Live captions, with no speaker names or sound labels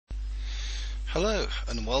Hello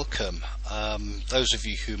and welcome. Those of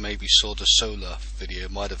you who maybe saw the solar video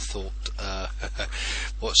might have thought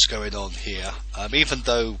what's going on here. Even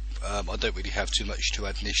though I don't really have too much to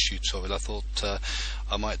add in this tutorial, I thought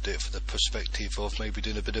I might do it for the perspective of maybe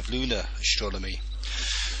doing a bit of lunar astronomy.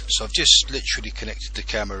 So I've just literally connected the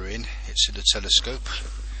camera in, it's in the telescope,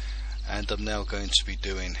 and I'm now going to be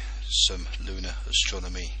doing some lunar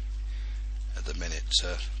astronomy at the minute.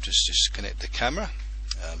 Just disconnect the camera.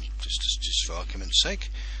 Just for argument's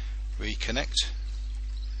sake, reconnect,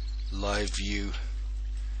 live view,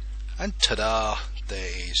 and ta-da, there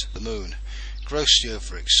is the moon. Grossly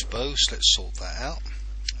overexposed, let's sort that out.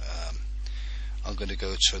 I'm going to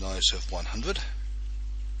go to an ISO of 100,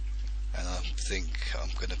 and I think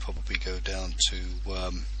I'm going to probably go down to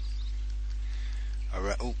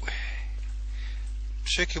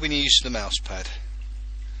tricky when you use the mouse pad.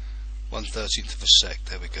 1/13 of a sec,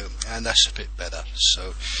 there we go, and that's a bit better.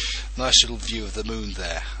 So nice little view of the moon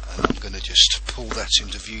there, and I'm going to just pull that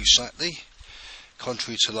into view slightly.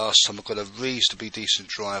 Contrary to last time, I've got a reasonably decent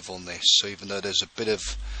drive on this, so even though there's a bit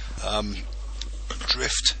of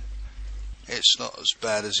drift, it's not as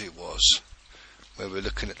bad as it was where we were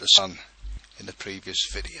looking at the sun in the previous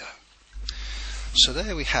video. So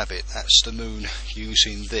there we have it, that's the moon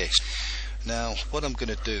using this. Now what I'm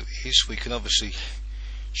going to do is we can obviously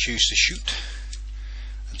choose to shoot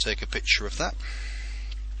and take a picture of that,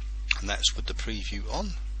 and that's with the preview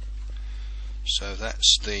on. So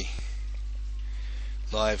that's the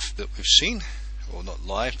live that we've seen, or not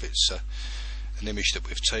live, it's an image that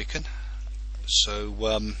we've taken. So I'm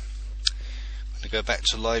going to go back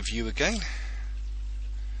to live view again,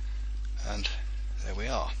 and there we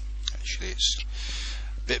are. Actually it's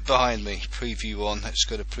a bit behind me, preview on, let's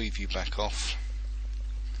go to preview back off.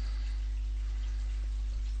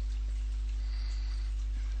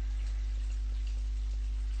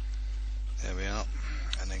 There we are,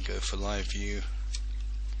 and then go for live view,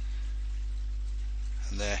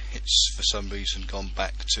 and there it's for some reason gone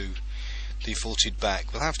back to defaulted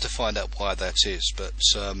back. We'll have to find out why that is, but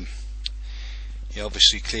yeah,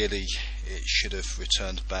 obviously clearly it should have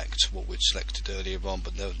returned back to what we'd selected earlier on,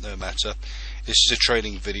 but no matter. This is a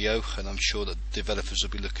training video, and I'm sure that developers will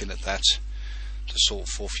be looking at that to sort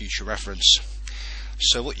for future reference.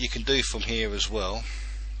 So what you can do from here as well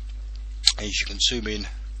is you can zoom in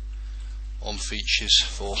on features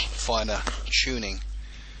for finer tuning,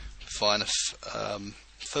 finer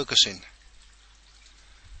focusing.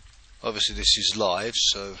 Obviously this is live,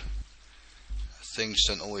 so things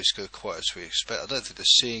don't always go quite as we expect. I don't think they're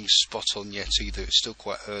seeing spot on yet either, it's still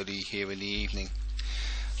quite early here in the evening,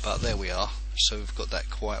 but there we are. So we've got that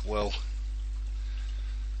quite well.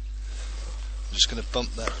 I'm just going to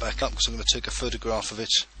bump that back up because I'm going to take a photograph of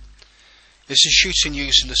it. This is shooting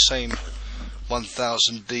using the same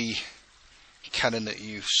 1000D Canon that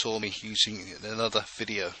you saw me using in another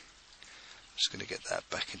video. Just going to get that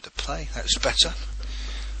back into play, that's better.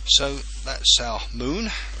 So that's our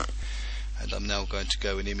moon, and I'm now going to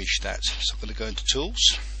go and image that. So I'm going to go into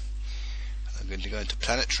tools, and I'm going to go into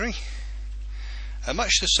planetary, and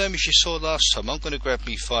much the same as you saw last time, I'm going to grab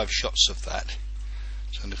me 5 shots of that.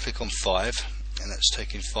 So I'm going to click on 5, and that's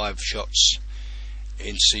taking 5 shots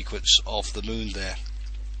in sequence of the moon there.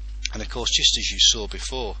 And of course, just as you saw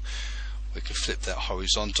before, we can flip that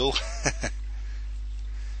horizontal,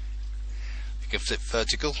 we can flip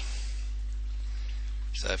vertical,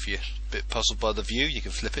 so if you're a bit puzzled by the view you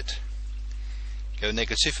can flip it, go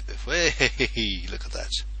negative, hey, look at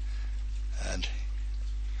that, and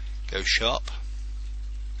go sharp,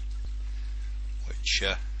 which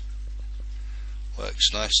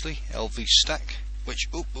works nicely, LV stack, which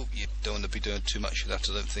you don't want to be doing too much of that,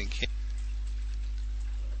 I don't think.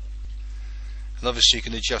 And obviously you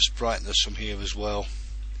can adjust brightness from here as well,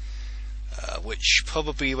 which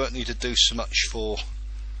probably you won't need to do so much for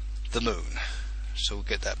the moon, so we'll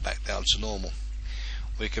get that back down to normal.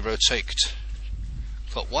 We can rotate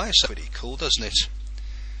clockwise, that's pretty cool, doesn't it?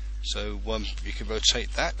 So you can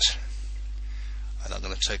rotate that, and I'm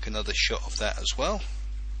going to take another shot of that as well.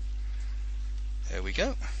 There we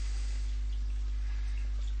go.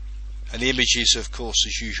 And the image is of course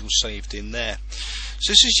as usual saved in there.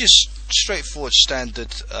 So this is just straightforward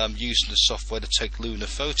standard using the software to take lunar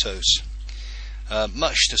photos,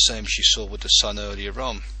 much the same as you saw with the sun earlier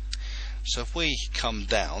on. So if we come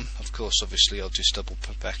down, of course obviously I'll just double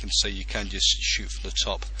put back and say you can just shoot from the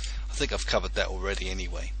top. I think I've covered that already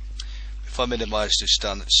anyway. If I minimise this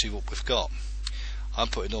down, let's see what we've got. I'm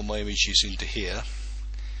putting all my images into here.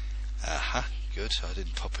 Good, I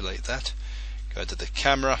didn't populate that. Go to the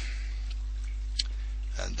camera,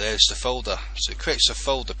 and there's the folder. So it creates a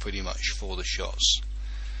folder pretty much for the shots.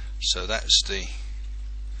 So that's the,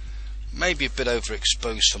 maybe a bit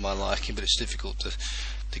overexposed for my liking, but it's difficult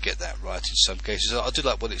to get that right in some cases. I do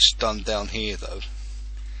like what it's done down here though,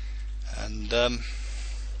 and that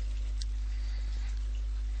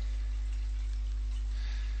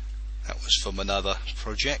was from another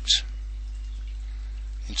project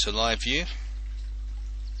into live view.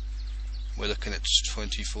 We're looking at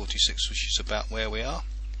 2046, which is about where we are.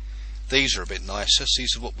 These are a bit nicer.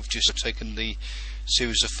 These are what we've just taken the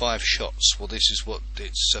series of 5 shots. Well, this is what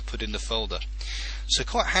it's put in the folder. So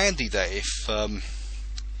quite handy that if you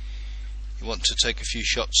want to take a few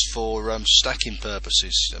shots for stacking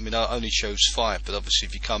purposes. I mean, I only chose 5, but obviously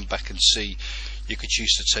if you come back and see, you could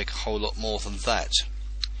choose to take a whole lot more than that.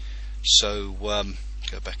 So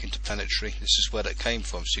go back into planetary. This is where that came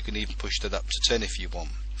from. So you can even push that up to 10 if you want,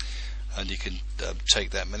 and you can take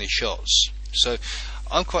that many shots. So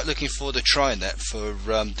I'm quite looking forward to trying that for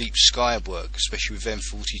deep sky work, especially with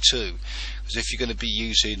M42, because if you're going to be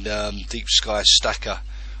using deep sky stacker,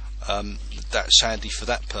 that's handy for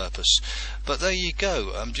that purpose. But there you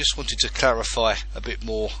go. Just wanted to clarify a bit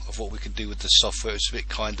more of what we can do with the software. It's a bit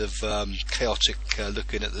kind of chaotic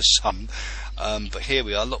looking at the sun, but here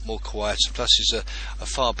we are, a lot more quiet. Plus is a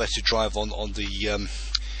far better drive on the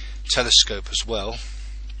telescope as well.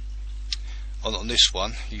 On this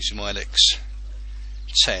one, using my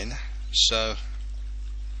LX10. So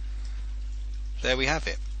there we have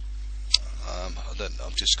it.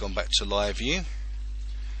 I've just gone back to live view.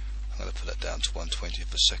 I'm going to put that down to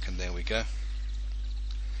 1/20th per second. There we go.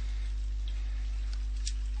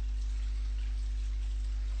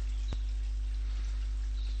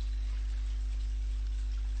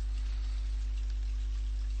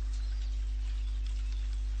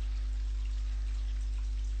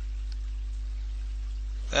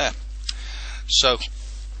 There. So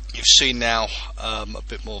you've seen now a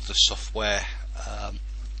bit more of the software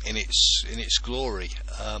in its glory.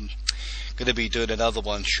 Going to be doing another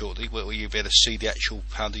one shortly where you'll be able to see the actual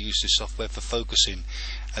how to use this software for focusing,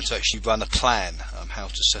 and to actually run a plan, how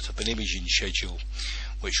to set up an imaging schedule,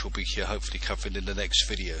 which we'll be hopefully covering in the next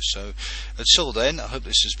video. So until then, I hope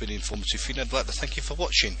this has been informative for you, and I'd like to thank you for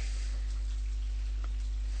watching.